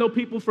 you guys know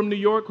people from New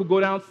York who go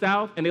down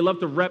south, and they love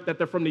to rep that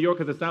they're from New York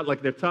because it sounds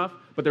like they're tough,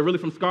 but they're really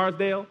from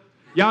Scarsdale.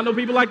 Y'all know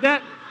people like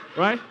that,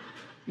 right?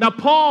 Now,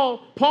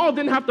 Paul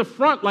didn't have to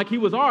front like he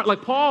was art.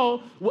 Like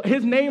Paul,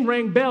 his name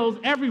rang bells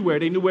everywhere.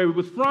 They knew where he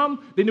was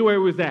from. They knew where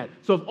he was at.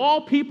 So of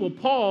all people,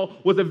 Paul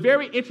was a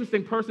very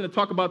interesting person to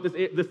talk about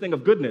this thing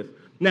of goodness.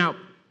 Now,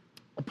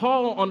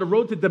 Paul on the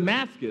road to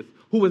Damascus,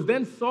 who was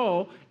then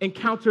Saul,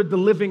 encountered the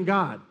living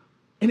God.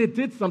 And it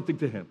did something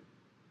to him.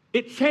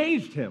 It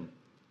changed him.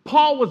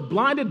 Paul was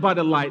blinded by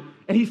the light,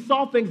 and he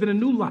saw things in a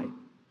new light.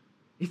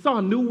 He saw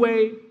a new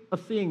way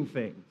of seeing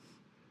things.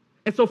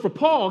 And so for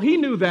Paul, he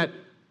knew that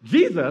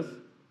Jesus,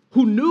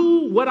 who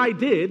knew what I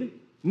did,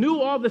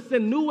 knew all the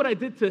sin, knew what I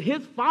did to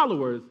his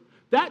followers,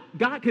 that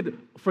God could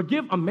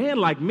forgive a man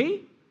like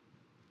me.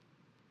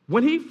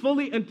 When he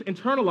fully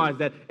internalized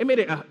that, it made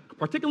it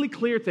particularly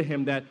clear to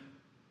him that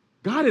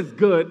God is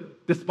good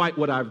despite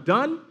what I've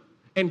done,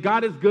 and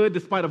God is good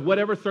despite of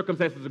whatever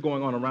circumstances are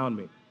going on around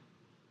me.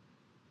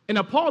 And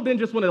now Paul didn't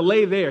just want to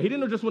lay there. He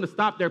didn't just want to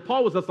stop there.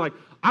 Paul was just like,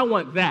 I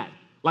want that.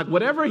 Like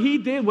whatever he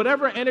did,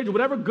 whatever energy,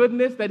 whatever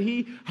goodness that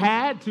he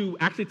had to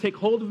actually take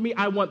hold of me,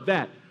 I want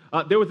that.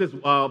 There was this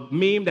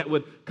meme that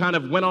would kind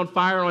of went on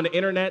fire on the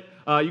internet.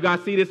 You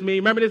guys see this meme?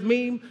 Remember this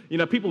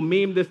meme? People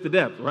meme this to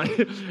death,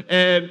 right?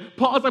 And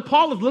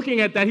Paul was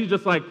looking at that. He's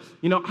just like,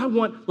 I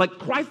want, like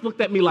Christ looked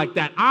at me like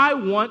that. I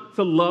want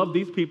to love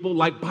these people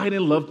like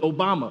Biden loved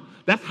Obama.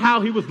 That's how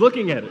he was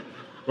looking at it,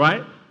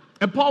 right?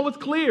 And Paul was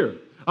clear.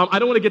 I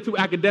don't want to get too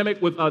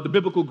academic with the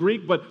biblical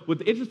Greek, but with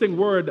the interesting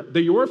word,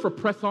 the word for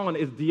press on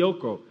is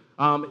dioko.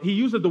 He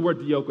uses the word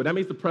dioko. That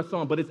means to press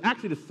on, but it's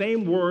actually the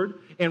same word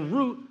and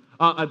root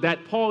that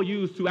Paul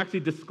used to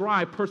actually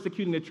describe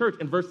persecuting the church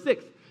in verse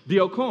 6,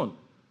 diokon.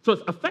 So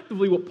it's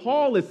effectively what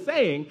Paul is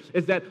saying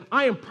is that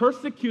I am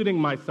persecuting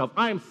myself.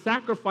 I am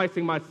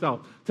sacrificing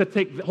myself to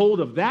take hold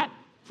of that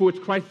for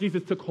which Christ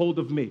Jesus took hold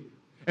of me.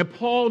 And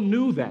Paul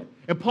knew that.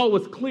 And Paul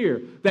was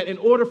clear that in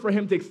order for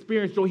him to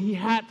experience joy, he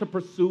had to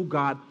pursue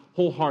God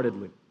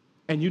wholeheartedly.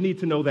 And you need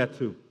to know that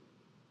too.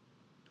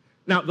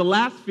 Now, the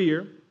last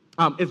fear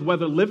is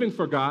whether living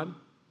for God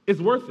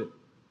is worth it.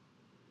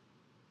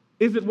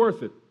 Is it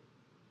worth it?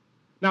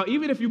 Now,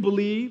 even if you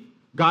believe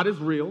God is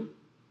real,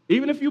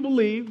 even if you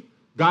believe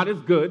God is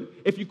good,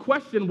 if you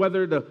question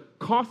whether the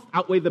costs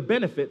outweigh the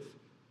benefits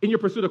in your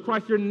pursuit of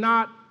Christ, you're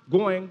not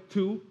going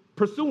to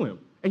pursue him,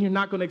 and you're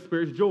not going to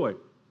experience joy.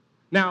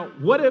 Now,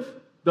 what if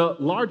the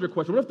larger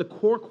question, what if the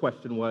core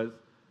question was,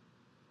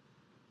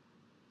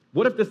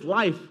 what if this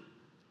life,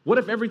 what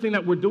if everything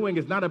that we're doing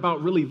is not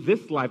about really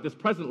this life, this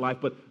present life,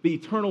 but the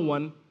eternal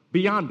one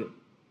beyond it?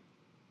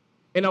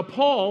 And now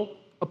Paul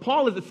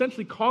is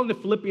essentially calling the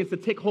Philippians to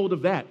take hold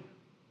of that.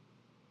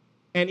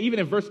 And even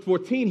in verse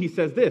 14, he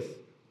says this,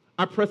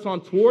 I press on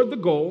toward the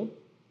goal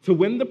to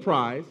win the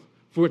prize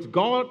for which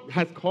God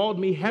has called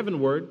me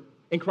heavenward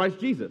in Christ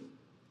Jesus.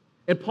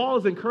 And Paul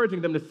is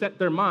encouraging them to set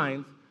their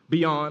minds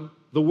beyond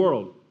the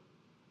world.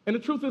 And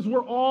the truth is,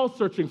 we're all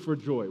searching for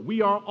joy.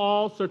 We are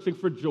all searching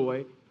for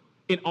joy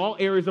in all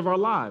areas of our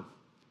lives,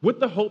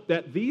 with the hope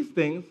that these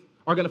things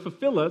are going to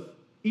fulfill us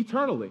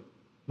eternally.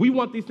 We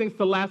want these things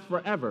to last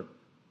forever.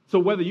 So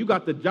whether you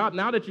got the job,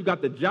 now that you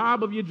got the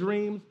job of your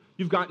dreams,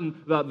 you've gotten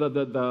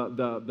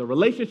the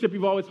relationship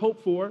you've always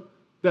hoped for,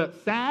 the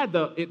sad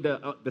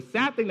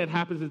thing that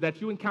happens is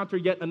that you encounter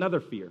yet another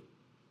fear,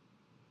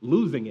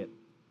 losing it.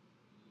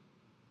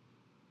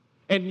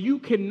 And you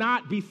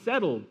cannot be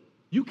settled.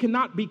 You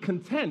cannot be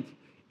content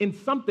in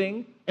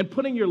something and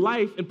putting your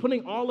life and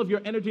putting all of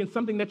your energy in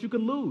something that you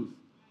could lose.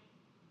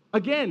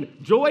 Again,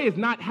 joy is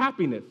not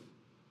happiness.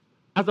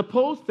 As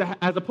opposed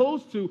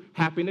to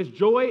happiness,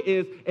 joy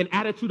is an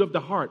attitude of the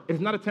heart.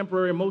 It's not a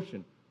temporary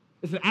emotion.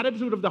 It's an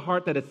attitude of the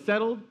heart that is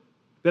settled,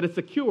 that is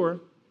secure,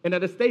 and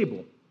that is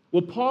stable.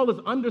 What Paul is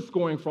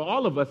underscoring for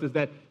all of us is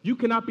that you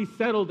cannot be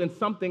settled in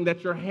something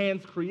that your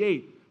hands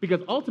create,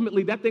 because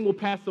ultimately that thing will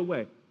pass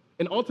away.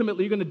 And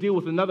ultimately you're going to deal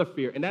with another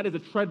fear, and that is a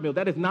treadmill.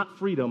 That is not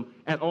freedom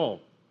at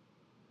all.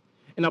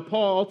 And now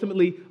Paul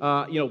ultimately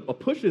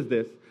pushes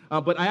this.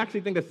 But I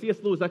actually think that C.S.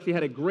 Lewis actually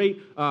had a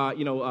great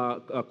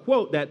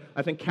quote that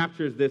I think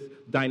captures this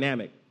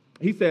dynamic.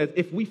 He says,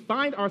 if we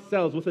find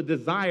ourselves with a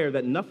desire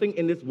that nothing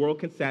in this world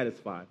can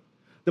satisfy,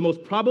 the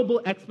most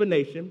probable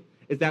explanation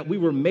is that we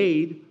were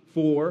made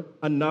for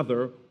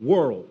another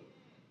world.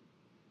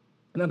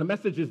 And now the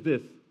message is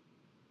this: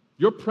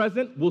 your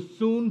present will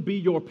soon be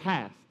your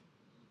past,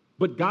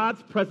 but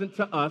God's present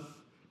to us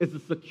is a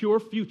secure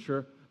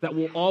future that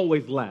will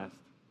always last.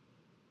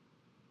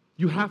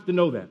 You have to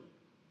know that.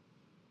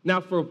 Now,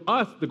 for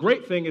us, the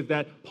great thing is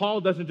that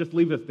Paul doesn't just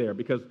leave us there,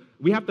 because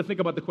we have to think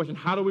about the question,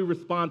 how do we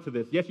respond to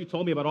this? Yes, you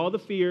told me about all the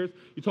fears.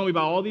 You told me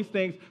about all these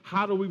things.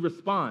 How do we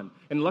respond?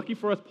 And lucky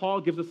for us,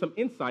 Paul gives us some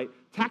insight,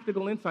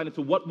 tactical insight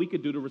into what we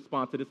could do to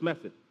respond to this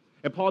message.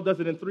 And Paul does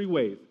it in three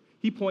ways.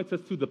 He points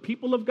us to the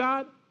people of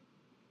God,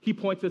 he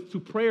points us to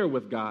prayer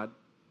with God,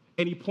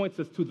 and he points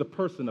us to the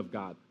person of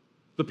God,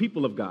 the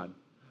people of God.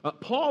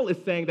 Paul is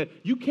saying that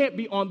you can't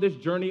be on this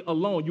journey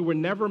alone. You were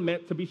never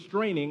meant to be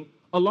straining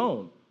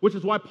alone, which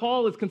is why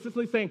Paul is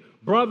consistently saying,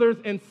 brothers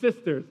and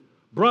sisters,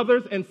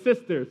 brothers and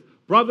sisters,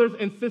 brothers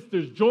and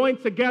sisters, join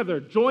together,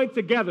 join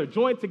together,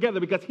 join together,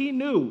 because he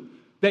knew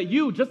that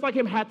you, just like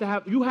him, had to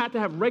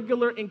have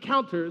regular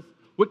encounters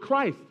with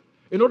Christ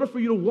in order for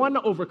you to want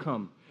to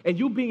overcome. And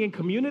you being in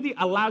community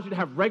allows you to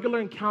have regular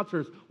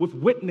encounters with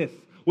witness,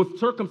 with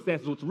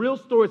circumstances, with real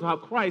stories of how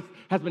Christ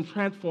has been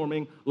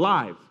transforming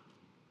lives.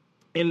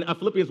 In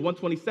Philippians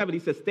 1:27, he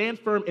says, stand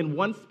firm in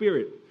one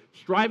spirit,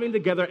 striving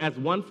together as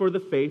one for the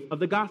faith of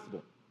the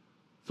gospel.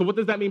 So what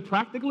does that mean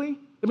practically?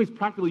 That means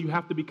practically you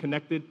have to be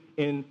connected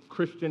in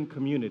Christian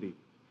community.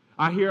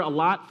 I hear a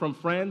lot from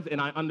friends, and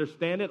I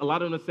understand it. A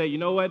lot of them say, you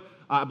know what,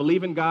 I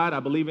believe in God, I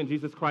believe in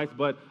Jesus Christ,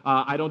 but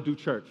I don't do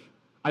church.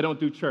 I don't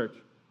do church.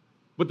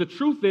 But the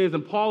truth is,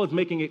 and Paul is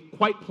making it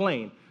quite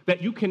plain,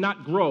 that you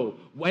cannot grow.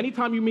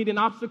 Anytime you meet an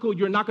obstacle,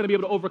 you're not going to be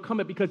able to overcome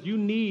it, because you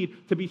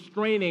need to be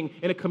straining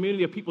in a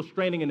community of people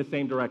straining in the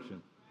same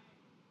direction.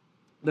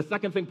 The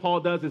second thing Paul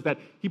does is that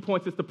he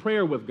points us to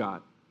prayer with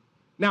God.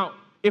 Now,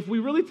 if we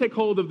really take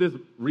hold of this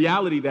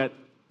reality that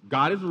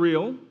God is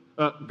real,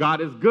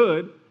 God is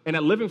good, and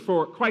that living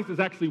for Christ is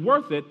actually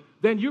worth it,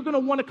 then you're going to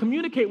want to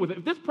communicate with him.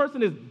 If this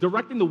person is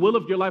directing the will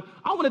of your life,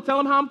 I want to tell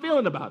him how I'm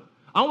feeling about it.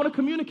 I want to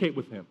communicate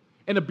with him.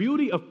 And the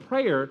beauty of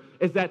prayer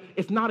is that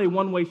it's not a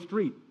one-way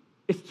street.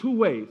 It's two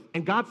ways.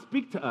 And God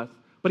speaks to us,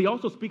 but he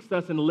also speaks to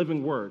us in the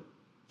living word.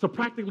 So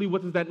practically,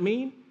 what does that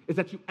mean? Is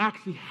that you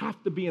actually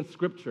have to be in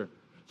Scripture.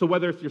 So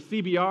whether it's your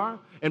CBR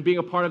and being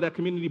a part of that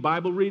community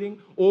Bible reading,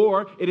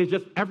 or it is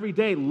just every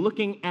day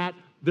looking at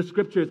the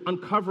Scriptures,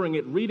 uncovering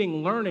it,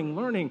 reading,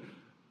 learning,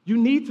 you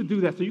need to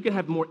do that so you can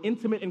have more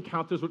intimate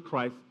encounters with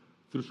Christ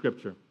through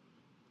Scripture.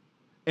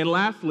 And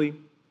lastly,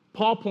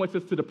 Paul points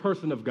us to the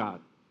person of God.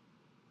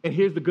 And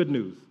here's the good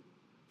news.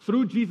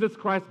 Through Jesus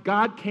Christ,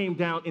 God came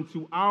down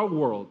into our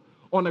world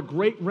on a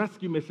great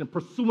rescue mission,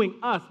 pursuing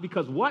us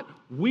because what?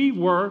 We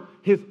were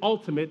his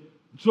ultimate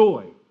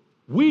joy.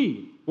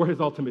 We were his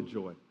ultimate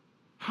joy.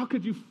 How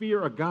could you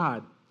fear a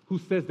God who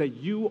says that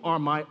you are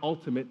my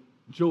ultimate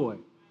joy?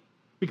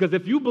 Because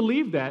if you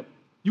believe that,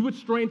 you would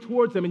strain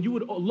towards him and you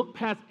would look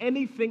past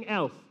anything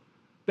else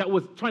that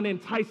was trying to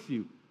entice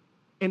you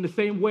in the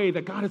same way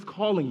that God is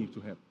calling you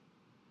to him.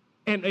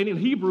 And in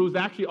Hebrews, the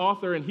actually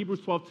author in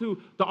Hebrews 12:2,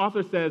 the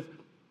author says,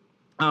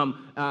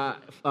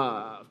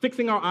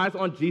 fixing our eyes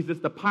on Jesus,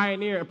 the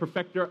pioneer and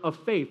perfecter of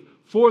faith,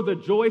 for the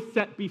joy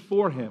set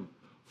before him.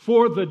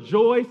 For the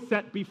joy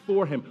set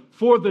before him.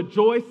 For the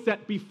joy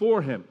set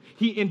before him.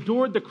 He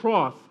endured the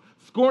cross,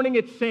 scorning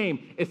its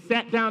shame, and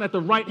sat down at the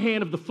right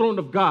hand of the throne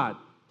of God,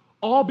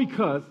 all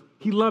because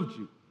he loved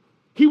you.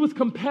 He was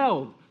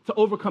compelled to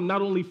overcome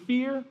not only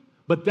fear,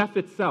 but death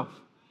itself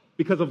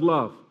because of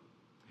love.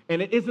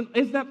 And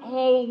isn't that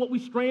all what we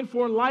strain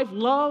for in life?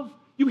 Love?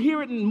 You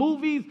hear it in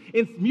movies,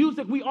 in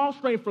music. We all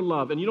strain for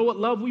love. And you know what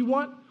love we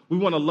want? We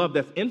want a love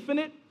that's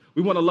infinite.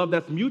 We want a love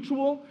that's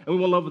mutual. And we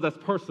want a love that's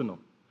personal,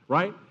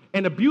 right?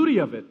 And the beauty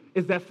of it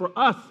is that for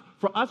us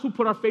who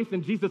put our faith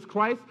in Jesus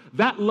Christ,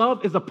 that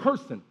love is a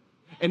person.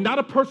 And not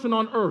a person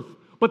on earth,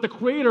 but the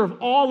creator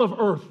of all of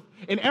earth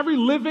and every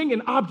living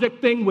and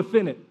object thing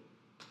within it.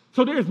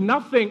 So there is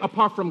nothing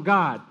apart from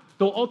God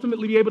that will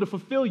ultimately be able to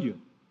fulfill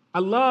you. I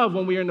love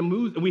when we are in the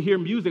music, we hear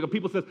music, and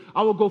people say,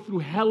 I will go through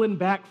hell and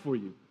back for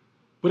you.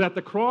 But at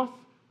the cross,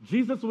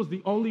 Jesus was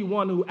the only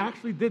one who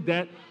actually did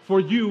that for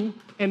you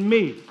and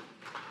me.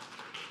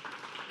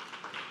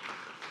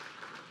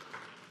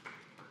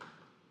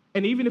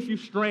 And even if you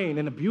strain,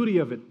 and the beauty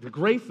of it, the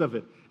grace of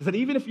it, is that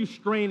even if you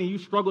strain and you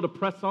struggle to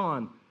press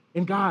on,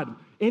 in God,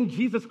 in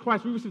Jesus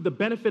Christ, we receive the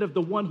benefit of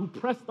the one who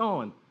pressed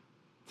on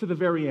to the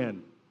very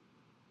end,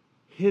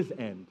 his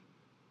end,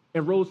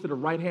 and rose to the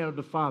right hand of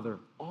the Father,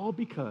 all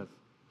because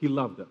he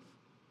loved us.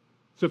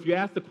 So if you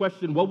ask the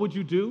question, what would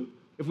you do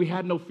if we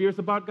had no fears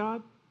about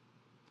God?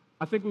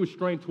 I think we would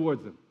strain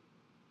towards him.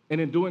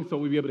 And in doing so,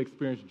 we'd be able to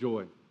experience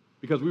joy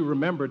because we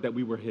remembered that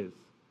we were his.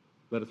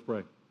 Let us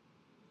pray.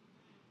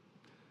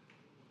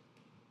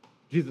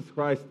 Jesus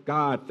Christ,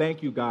 God,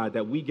 thank you, God,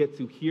 that we get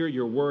to hear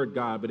your word,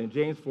 God. But in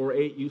James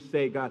 4:8, you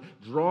say, God,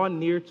 draw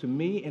near to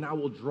me and I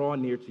will draw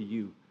near to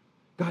you.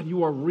 God,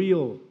 you are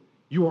real,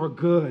 you are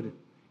good,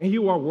 and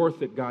you are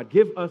worth it, God.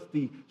 Give us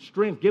the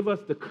strength, give us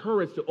the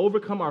courage to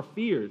overcome our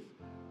fears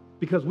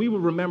because we will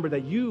remember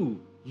that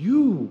you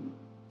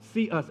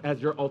see us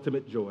as your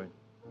ultimate joy.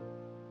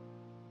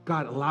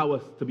 God, allow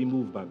us to be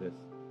moved by this.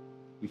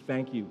 We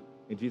thank you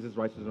in Jesus'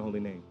 righteous and holy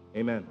name.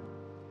 Amen.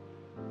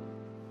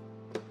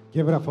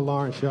 Give it up for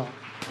Lawrence, y'all.